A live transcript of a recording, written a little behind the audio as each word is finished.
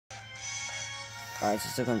Alright,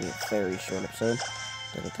 this is gonna be a very short episode.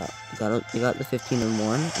 We got the 15 and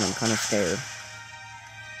 1, and I'm kind of scared.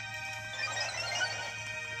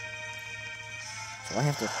 So I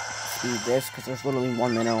have to speed this because there's literally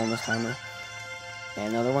 1 minute on this timer.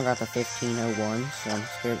 And another one got the 15:01, so I'm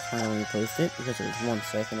scared it's not going to post it because it was 1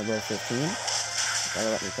 second above 15. Gotta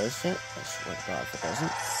let me post it. I swear to God if it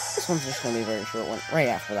doesn't. This one's just gonna be a very short one. Right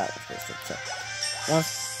after that was posted. So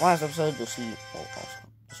last episode you'll see. Oh, also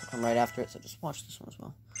this will come right after it. So just watch this one as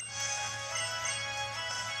well.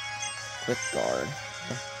 Quick guard.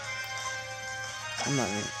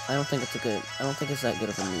 I don't think it's that good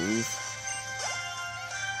of a move.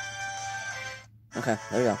 Okay,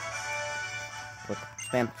 there we go. Quick.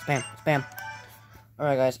 Spam, spam, spam.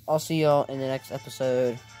 Alright, guys. I'll see y'all in the next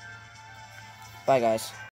episode. Bye, guys.